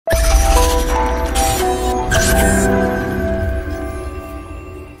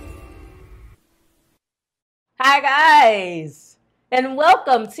and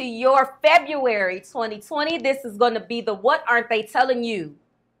welcome to your February 2020. This is going to be the What Aren't They Telling You?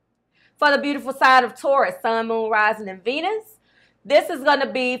 For the beautiful side of Taurus, Sun, Moon, Rising, and Venus. This is going to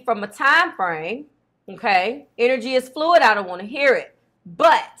be from a time frame, okay? Energy is fluid. I don't want to hear it.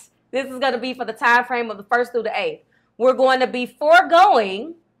 But this is going to be for the time frame of the 1st through the 8th. We're going to be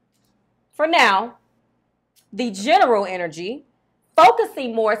foregoing, for now, the general energy,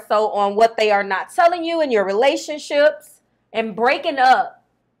 focusing more so on what they are not telling you in your relationships, and breaking up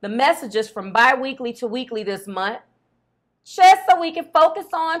the messages from bi-weekly to weekly this month, just so we can focus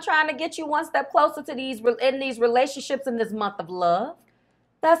on trying to get you one step closer to these relationships in this month of love.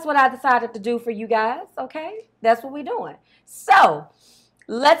 That's what I decided to do for you guys, okay? That's what we're doing. So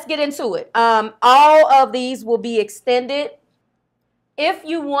let's get into it. All of these will be extended. If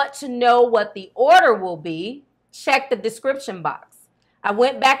you want to know what the order will be, check the description box. I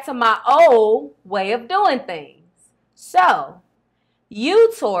went back to my old way of doing things. So,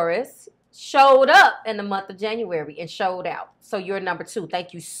 you, Taurus, showed up in the month of January and showed out. So, you're number 2.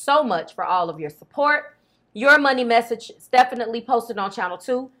 Thank you so much for all of your support. Your money message is definitely posted on channel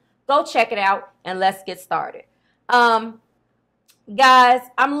 2. Go check it out and let's get started. Guys,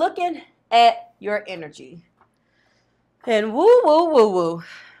 I'm looking at your energy. And woo, woo, woo, woo.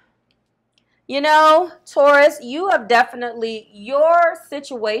 You know, Taurus, you have definitely, your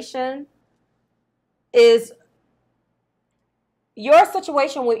situation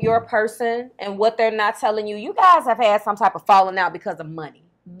with your person and what they're not telling you, you guys have had some type of falling out because of money.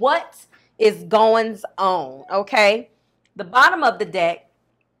 What is going on, okay? The bottom of the deck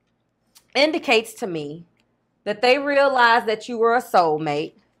indicates to me that they realized that you were a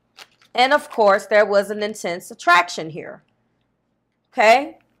soulmate. And, of course, there was an intense attraction here,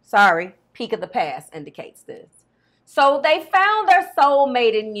 okay? Sorry, peak of the past indicates this. So they found their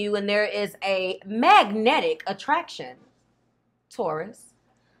soulmate in you, and there is a magnetic attraction, Taurus.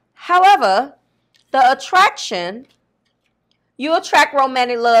 However, the attraction, you attract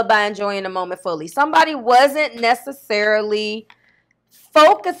romantic love by enjoying the moment fully. Somebody wasn't necessarily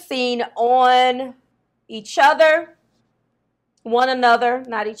focusing on each other, one another,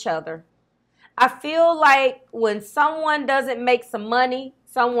 not each other. I feel like when someone doesn't make some money,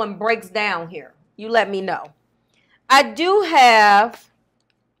 someone breaks down here. You let me know. I do have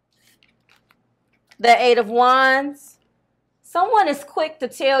the 8 of Wands. Someone is quick to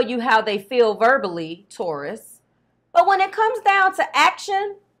tell you how they feel verbally, Taurus. But when it comes down to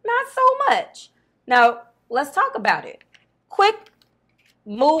action, not so much. Now, let's talk about it. Quick,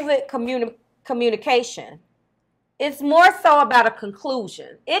 moving communication. It's more so about a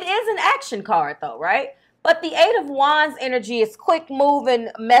conclusion. It is an action card, though, right? But the 8 of Wands energy is quick moving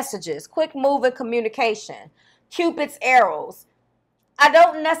messages, quick moving communication, Cupid's arrows. I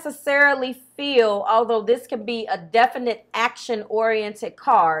don't necessarily feel, although this can be a definite action-oriented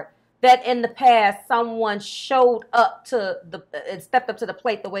card, that in the past someone showed up and stepped up to the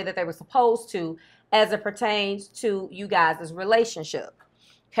plate the way that they were supposed to as it pertains to you guys' relationship.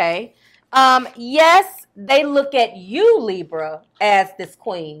 Okay? Yes, they look at you, Libra, as this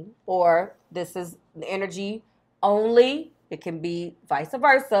queen, or this is the energy only, it can be vice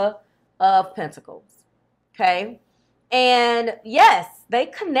versa, of Pentacles. Okay? And yes, they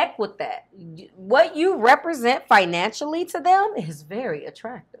connect with that. What you represent financially to them is very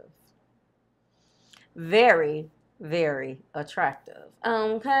attractive. Very, very attractive.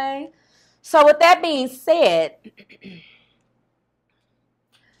 Okay? So with that being said,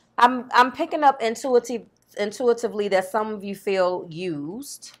 I'm picking up intuitively that some of you feel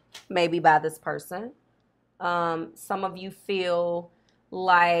used, maybe by this person. Some of you feel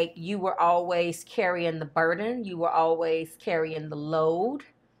like you were always carrying the burden. You were always carrying the load.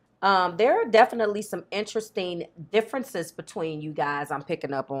 There are definitely some interesting differences between you guys I'm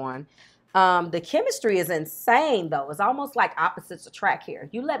picking up on. The chemistry is insane, though. It's almost like opposites attract here.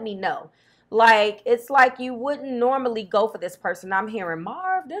 You let me know. Like, it's like you wouldn't normally go for this person. I'm hearing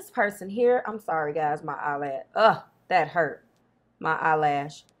Marve, this person here. I'm sorry, guys, my eyelash. Ugh, that hurt. My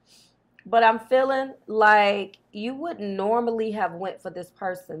eyelash. But I'm feeling like you wouldn't normally have went for this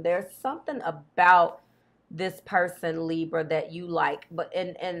person. There's something about this person, Libra, that you like. But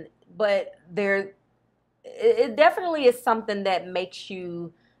it definitely is something that makes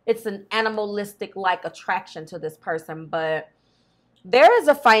you, it's an animalistic like attraction to this person. But there is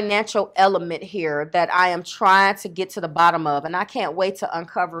a financial element here that I am trying to get to the bottom of, and I can't wait to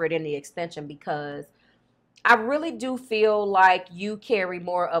uncover it in the extension, because I really do feel like you carry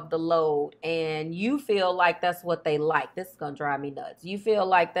more of the load, and you feel like that's what they like. This is going to drive me nuts. You feel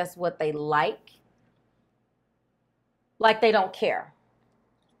like that's what they like they don't care.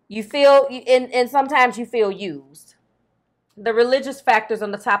 You feel, and sometimes you feel used. the religious factors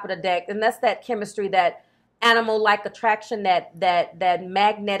on the top of the deck, and that's that chemistry, that animal-like attraction, that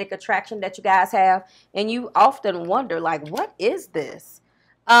magnetic attraction that you guys have. And you often wonder, like, what is this?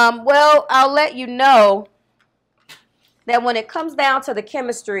 Well, I'll let you know that when it comes down to the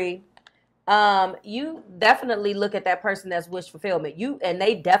chemistry, you definitely look at that person as wish fulfillment. And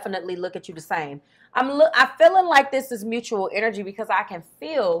they definitely look at you the same. I'm feeling like this is mutual energy, because I can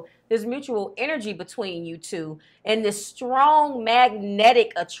feel this mutual energy between you two, and this strong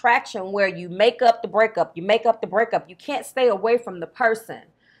magnetic attraction where you make up the breakup. You make up the breakup. You can't stay away from the person.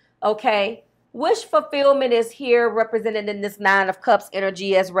 Okay? Wish fulfillment is here represented in this Nine of Cups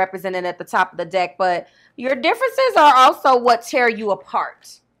energy, as represented at the top of the deck. But your differences are also what tear you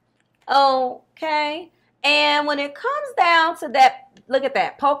apart. Okay? And when it comes down to that, look at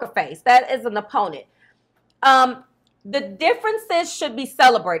that poker face. That is an opponent. The differences should be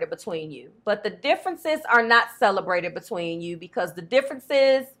celebrated between you, but the differences are not celebrated between you, because the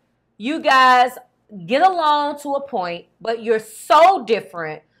differences, you guys get along to a point, but you're so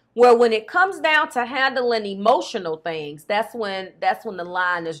different where when it comes down to handling emotional things, that's when the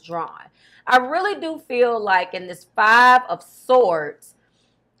line is drawn. I really do feel like in this Five of Swords,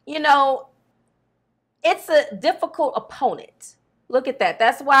 you know, it's a difficult opponent. Look at that.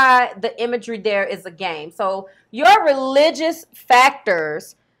 That's why the imagery there is a game. So your religious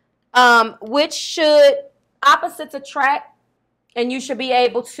factors, which should opposites attract, and you should be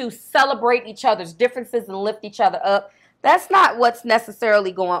able to celebrate each other's differences and lift each other up. That's not what's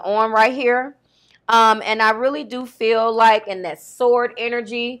necessarily going on right here. And I really do feel like in that sword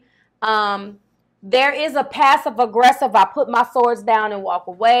energy, there is a passive aggressive. I put my swords down and walk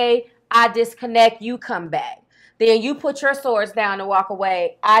away. I disconnect, you come back. Then you put your swords down and walk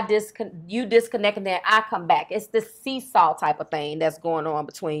away. You disconnect, and then I come back. It's this seesaw type of thing that's going on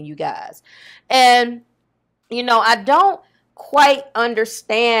between you guys. And, you know, I don't quite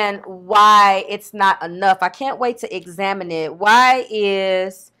understand why it's not enough. I can't wait to examine it. Why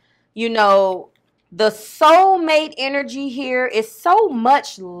is, you know, the soulmate energy here is so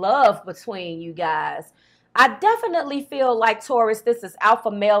much love between you guys. I definitely feel like, Taurus, this is alpha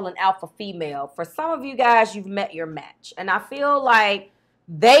male and alpha female. For some of you guys, you've met your match. And I feel like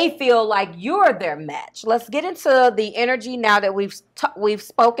they feel like you're their match. Let's get into the energy now that we've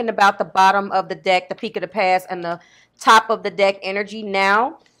spoken about the bottom of the deck, the peak of the past, and the top of the deck energy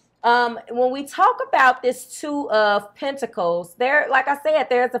now. When we talk about this Two of Pentacles, there, like I said,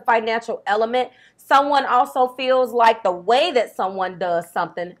 there's a financial element. Someone also feels like the way that someone does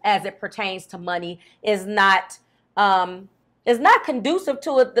something as it pertains to money is not conducive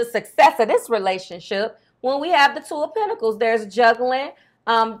to the success of this relationship. When we have the Two of Pentacles, there's juggling,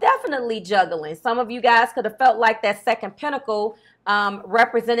 definitely juggling. Some of you guys could have felt like that second pentacle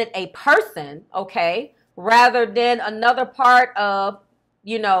represented a person, okay, rather than another part of,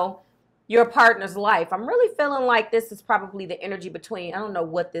 you know, your partner's life. I'm really feeling like this is probably the energy between, I don't know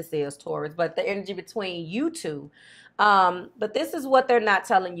what this is, Taurus, but the energy between you two. But this is what they're not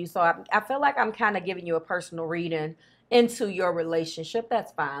telling you. So I feel like I'm kind of giving you a personal reading into your relationship.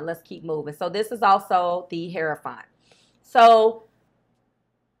 That's fine. Let's keep moving. So this is also the Hierophant. So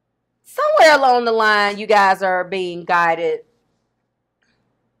somewhere along the line, you guys are being guided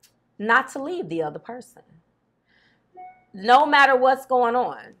not to leave the other person. No matter what's going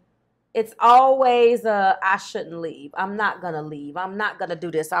on. It's always I shouldn't leave. I'm not going to leave. I'm not going to do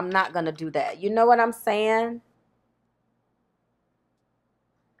this. I'm not going to do that. You know what I'm saying?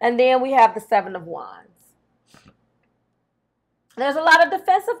 And then we have the Seven of Wands. There's a lot of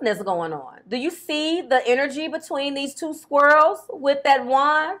defensiveness going on. Do you see the energy between these two squirrels with that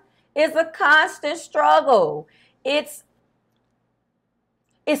wand? It's a constant struggle. It's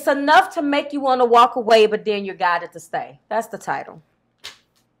enough to make you want to walk away, but then you're guided to stay. That's the title.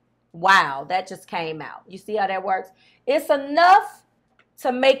 Wow, that just came out. You see how that works? It's enough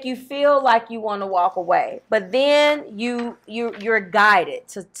to make you feel like you want to walk away, but then you're guided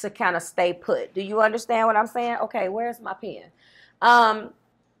to kind of stay put. Do you understand what I'm saying? Okay, where's my pen?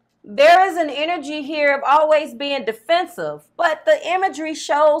 There is an energy here of always being defensive, but the imagery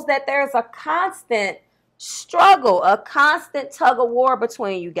shows that there's a constant struggle, a constant tug of war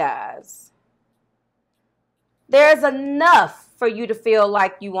between you guys. There's enough for you to feel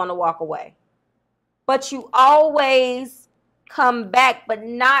like you want to walk away, but you always come back, but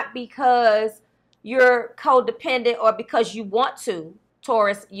not because you're codependent or because you want to,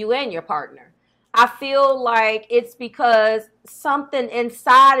 Taurus, you and your partner. I feel like it's because something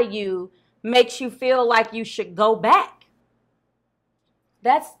inside of you makes you feel like you should go back.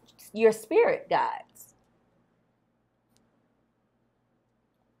 That's your spirit guides.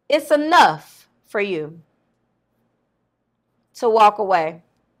 It's enough for you. to walk away,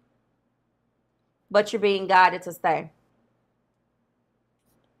 but you're being guided to stay.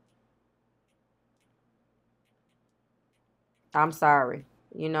 I'm sorry.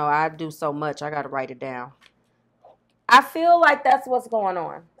 You know, I do so much. I got to write it down. I feel like that's what's going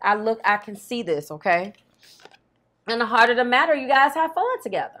on. I can see this, okay? In the heart of the matter, you guys have fun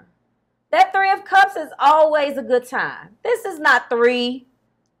together. That Three of Cups is always a good time. This is not 3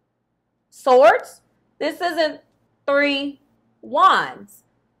 swords. This isn't 3 wands.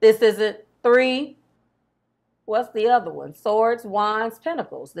 This isn't 3, what's the other one? Swords, wands,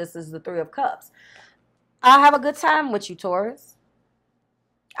 pentacles. This is the Three of Cups. I have a good time with you, Taurus.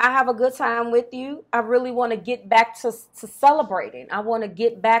 I have a good time with you. I really want to get back to celebrating. I want to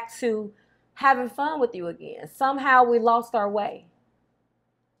get back to having fun with you again. Somehow we lost our way.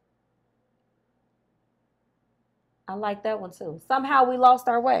 I like that one too. Somehow we lost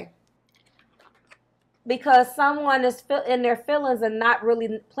our way. Because someone is in their feelings and not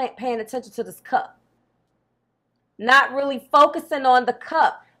really paying attention to this cup. Not really focusing on the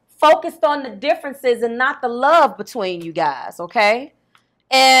cup. Focused on the differences and not the love between you guys, okay?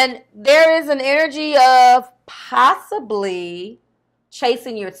 And there is an energy of possibly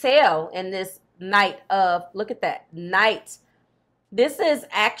chasing your tail in this night of, look at that, night. This is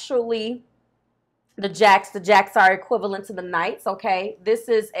actually the jacks. The jacks are equivalent to the knights, okay? This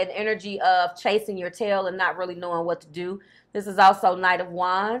is an energy of chasing your tail and not really knowing what to do. This is also Knight of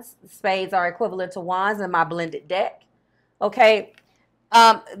Wands. Spades are equivalent to wands in my blended deck, okay?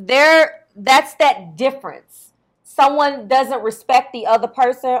 That's that difference. Someone doesn't respect the other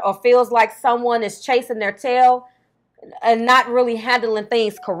person or feels like someone is chasing their tail and not really handling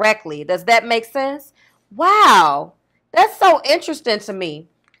things correctly. Does that make sense? Wow. That's so interesting to me.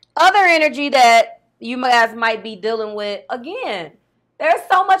 Other energy that you guys might be dealing with, again, there's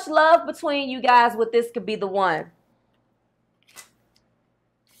so much love between you guys with this could be the one.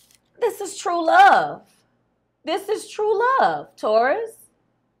 This is true love. This is true love, Taurus.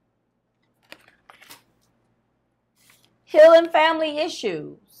 Healing family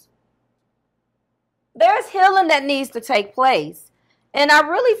issues. There's healing that needs to take place. And I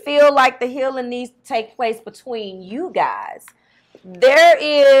really feel like the healing needs to take place between you guys. There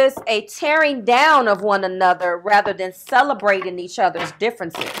is a tearing down of one another rather than celebrating each other's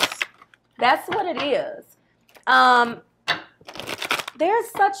differences. That's what it is.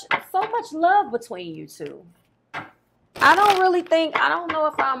 There's so much love between you two. I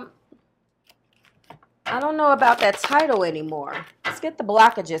don't know about that title anymore. Let's get the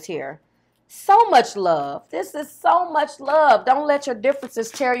blockages here. So much love. This is so much love. Don't let your differences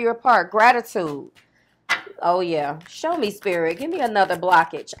tear you apart. Gratitude. Oh, yeah. Show me, Spirit. Give me another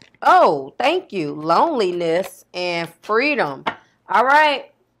blockage. Oh, thank you. Loneliness and freedom. All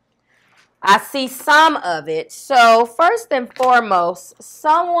right. I see some of it. So, first and foremost,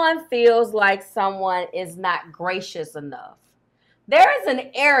 someone feels like someone is not gracious enough. There is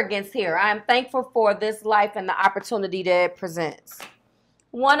an arrogance here. I am thankful for this life and the opportunity that it presents.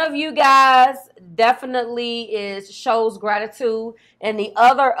 One of you guys definitely shows gratitude, and the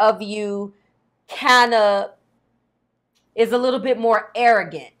other of you kind of is a little bit more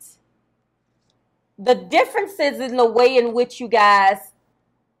arrogant. The differences in the way in which you guys,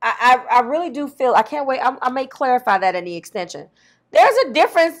 I really do feel, I can't wait, I may clarify that in the extension. There's a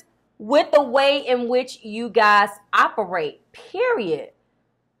difference with the way in which you guys operate, period.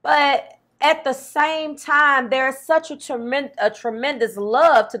 But at the same time, there's such a tremendous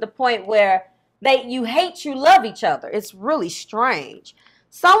love to the point where you hate, you love each other. It's really strange.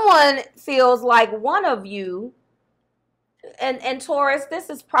 Someone feels like one of you, and Taurus, this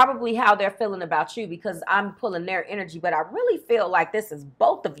is probably how they're feeling about you because I'm pulling their energy, but I really feel like this is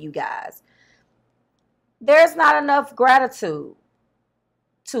both of you guys. There's not enough gratitude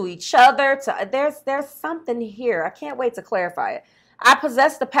to each other. There's something here. I can't wait to clarify it. I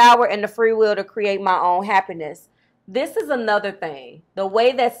possess the power and the free will to create my own happiness. This is another thing. The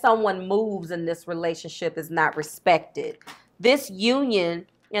way that someone moves in this relationship is not respected. This union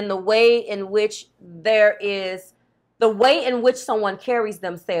and the way in which someone carries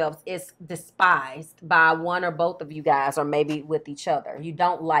themselves is despised by one or both of you guys, or maybe with each other. You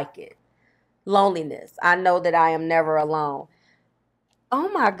don't like it. Loneliness. I know that I am never alone. Oh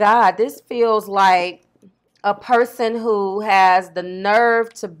my God, this feels like a person who has the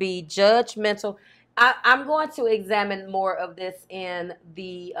nerve to be judgmental. I'm going to examine more of this in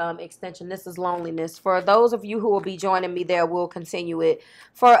the extension. This is loneliness. For those of you who will be joining me there, we'll continue it.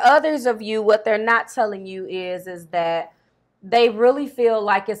 For others of you, what they're not telling you is that they really feel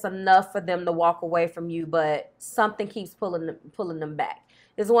like it's enough for them to walk away from you, but something keeps pulling them back.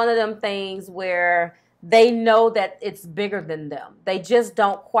 It's one of them things where they know that it's bigger than them. They just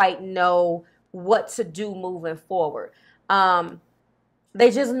don't quite know what to do moving forward.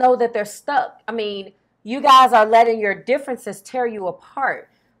 They just know that they're stuck. I mean, you guys are letting your differences tear you apart.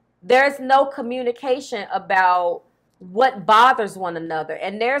 There's no communication about what bothers one another,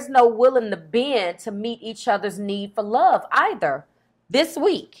 and there's no willing to bend to meet each other's need for love either this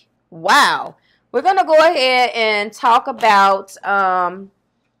week. Wow. We're going to go ahead and talk about,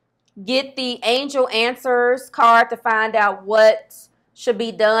 get the Angel Answers card to find out what should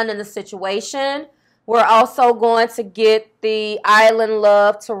be done in the situation. We're also going to get the Island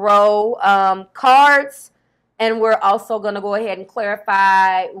Love Tarot cards. And we're also going to go ahead and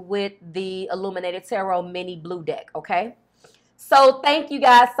clarify with the Illuminated Tarot Mini Blue Deck, okay? So thank you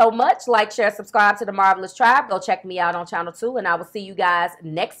guys so much. Like, share, subscribe to the Marvelous Tribe. Go check me out on Channel 2. And I will see you guys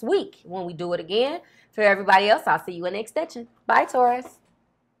next week when we do it again. For everybody else, I'll see you in the extension. Bye, Taurus.